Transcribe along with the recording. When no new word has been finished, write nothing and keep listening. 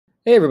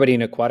Hey everybody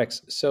in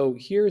Aquatics. So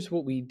here's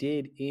what we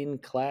did in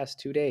class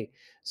today.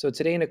 So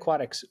today in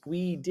Aquatics,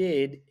 we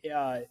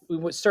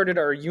started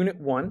our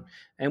unit 1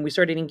 and we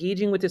started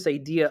engaging with this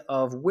idea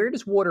of where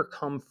does water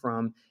come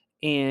from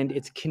and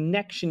its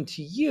connection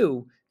to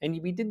you. And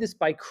we did this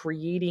by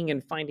creating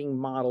and finding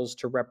models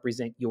to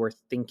represent your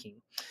thinking.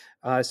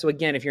 So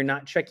again, if you're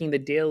not checking the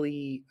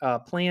daily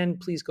plan,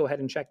 please go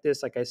ahead and check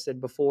this. Like I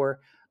said before,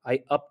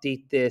 I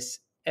update this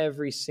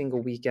every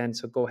single weekend.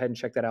 So go ahead and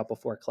check that out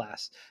before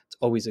class. It's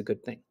always a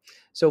good thing.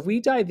 So if we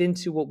dive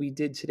into what we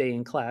did today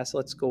in class,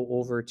 let's go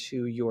over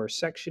to your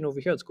section over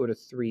here. Let's go to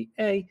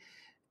 3A.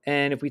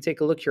 And if we take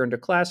a look here under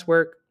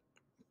classwork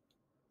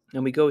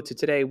and we go to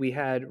today, we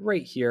had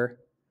right here,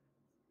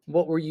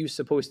 what were you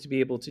supposed to be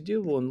able to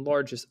do? We'll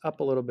enlarge this up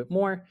a little bit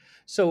more.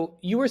 So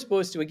you were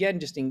supposed to, again,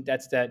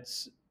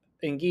 that's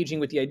engaging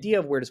with the idea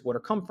of where does water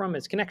come from,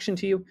 its connection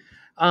to you.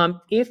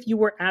 If you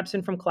were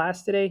absent from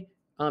class today,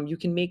 you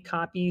can make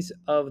copies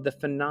of the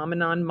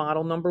phenomenon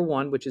model number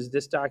 1, which is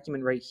this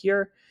document right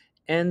here,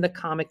 and the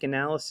comic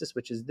analysis,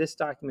 which is this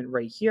document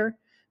right here.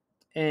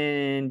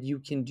 And you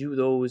can do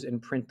those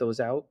and print those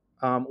out,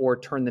 or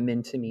turn them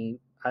into me.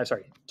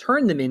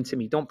 Turn them into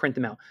me. Don't print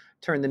them out.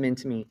 Turn them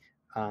into me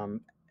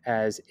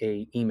as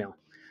a email.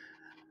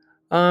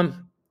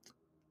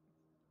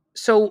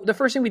 So the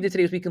first thing we did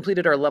today is we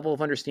completed our level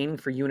of understanding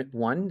for Unit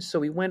 1. So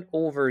we went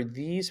over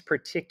these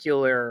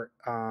particular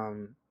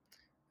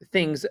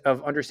things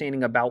of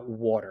understanding about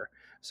water.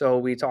 So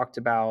we talked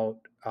about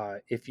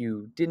if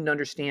you didn't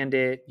understand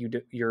it,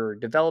 you're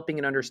developing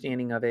an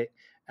understanding of it,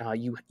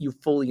 you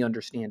fully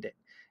understand it.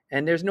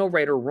 And there's no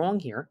right or wrong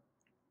here.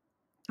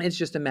 It's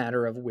just a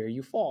matter of where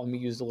you fall. And we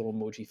use the little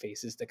emoji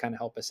faces to kind of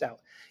help us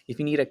out. If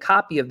you need a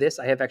copy of this,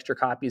 I have extra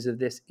copies of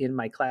this in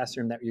my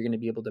classroom that you're going to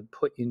be able to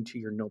put into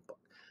your notebook.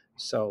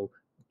 So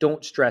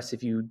don't stress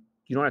if you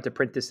don't have to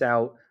print this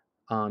out.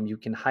 You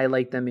can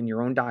highlight them in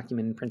your own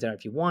document and print it out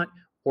if you want,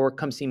 or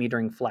come see me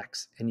during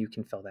Flex and you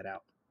can fill that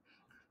out.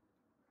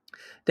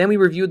 Then we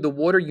reviewed the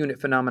water unit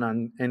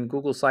phenomenon and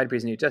Google slide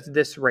presentation. That's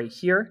this right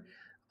here.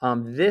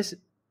 This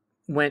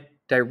went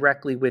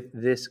directly with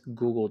this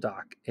Google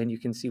Doc. And you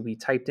can see we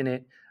typed in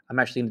it. I'm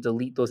actually going to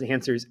delete those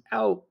answers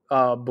out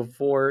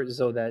before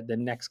so that the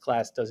next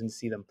class doesn't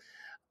see them.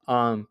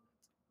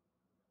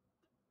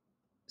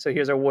 So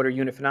here's our water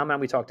unit phenomenon.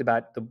 We talked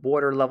about the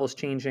water levels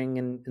changing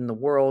in the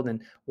world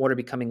and water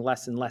becoming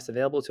less and less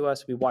available to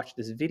us. We watched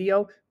this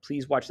video.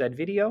 Please watch that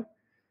video.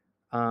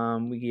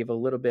 We gave a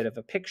little bit of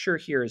a picture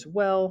here as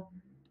well.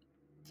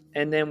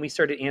 And then we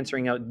started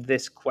answering out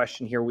this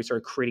question here. We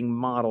started creating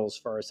models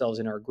for ourselves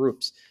in our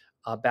groups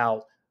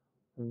about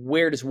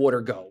where does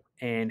water go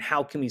and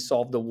how can we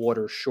solve the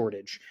water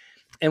shortage.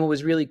 And what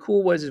was really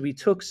cool was we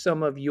took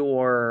some of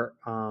your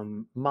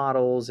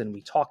models and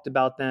we talked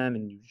about them,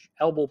 and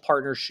Elbow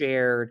Partner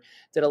shared,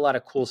 did a lot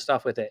of cool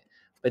stuff with it.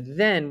 But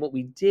then what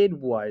we did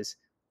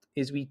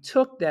is we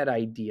took that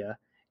idea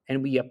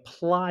and we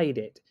applied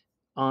it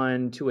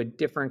onto a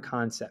different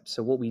concept.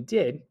 So what we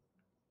did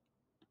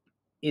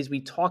is we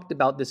talked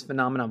about this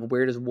phenomenon of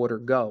where does water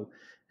go,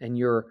 and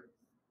your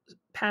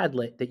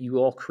Padlet that you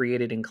all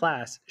created in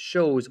class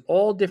shows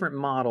all different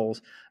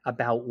models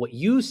about what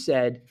you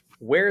said,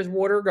 where's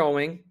water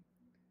going,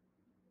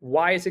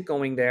 why is it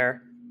going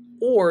there,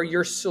 or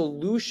your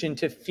solution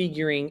to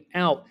figuring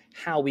out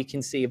how we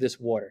can save this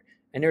water.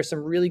 And there's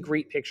some really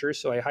great pictures,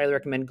 so I highly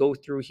recommend go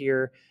through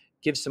here,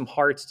 give some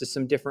hearts to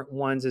some different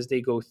ones as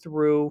they go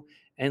through,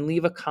 and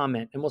leave a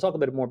comment. And we'll talk a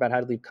bit more about how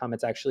to leave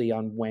comments actually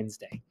on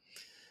Wednesday.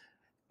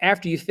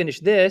 After you finish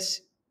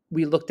this,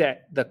 we looked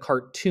at the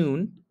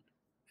cartoon,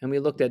 and we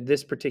looked at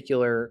this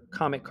particular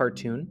comic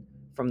cartoon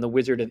from The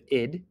Wizard of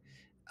Id.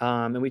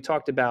 And we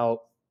talked about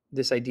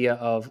this idea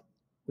of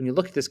when you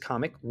look at this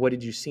comic, what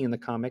did you see in the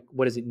comic?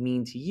 What does it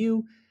mean to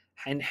you?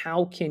 And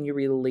how can you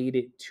relate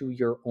it to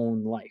your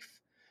own life?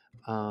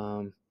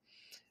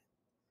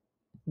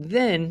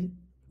 Then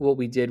what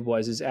we did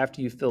is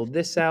after you filled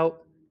this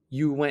out,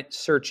 you went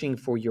searching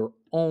for your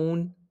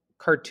own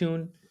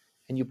cartoon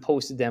and you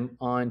posted them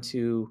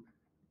onto,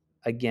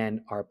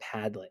 again, our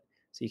Padlet.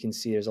 So you can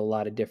see there's a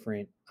lot of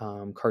different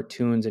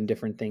cartoons and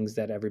different things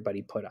that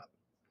everybody put up.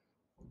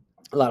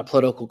 A lot of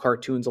political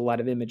cartoons, a lot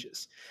of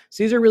images.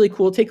 So these are really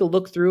cool. Take a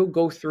look through,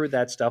 go through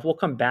that stuff. We'll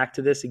come back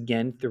to this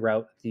again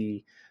throughout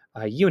the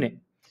unit.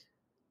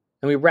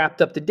 And we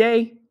wrapped up the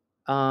day,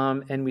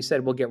 and we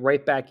said we'll get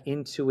right back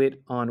into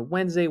it on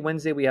Wednesday.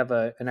 Wednesday, we have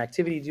an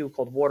activity to do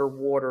called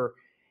Water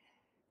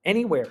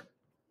Anywhere.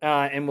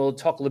 And we'll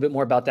talk a little bit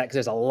more about that because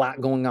there's a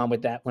lot going on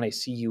with that when I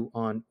see you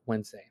on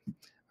Wednesday.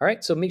 All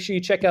right, so make sure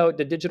you check out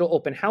the digital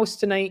open house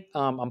tonight.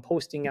 I'm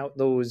posting out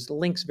those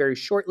links very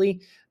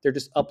shortly. They're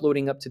just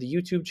uploading up to the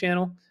YouTube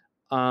channel.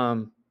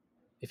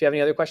 If you have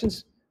any other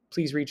questions,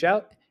 please reach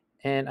out,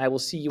 and I will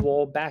see you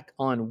all back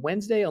on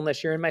Wednesday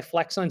unless you're in my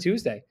flex on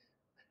Tuesday.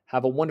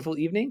 Have a wonderful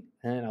evening,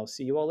 and I'll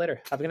see you all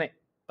later. Have a good night.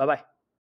 Bye-bye.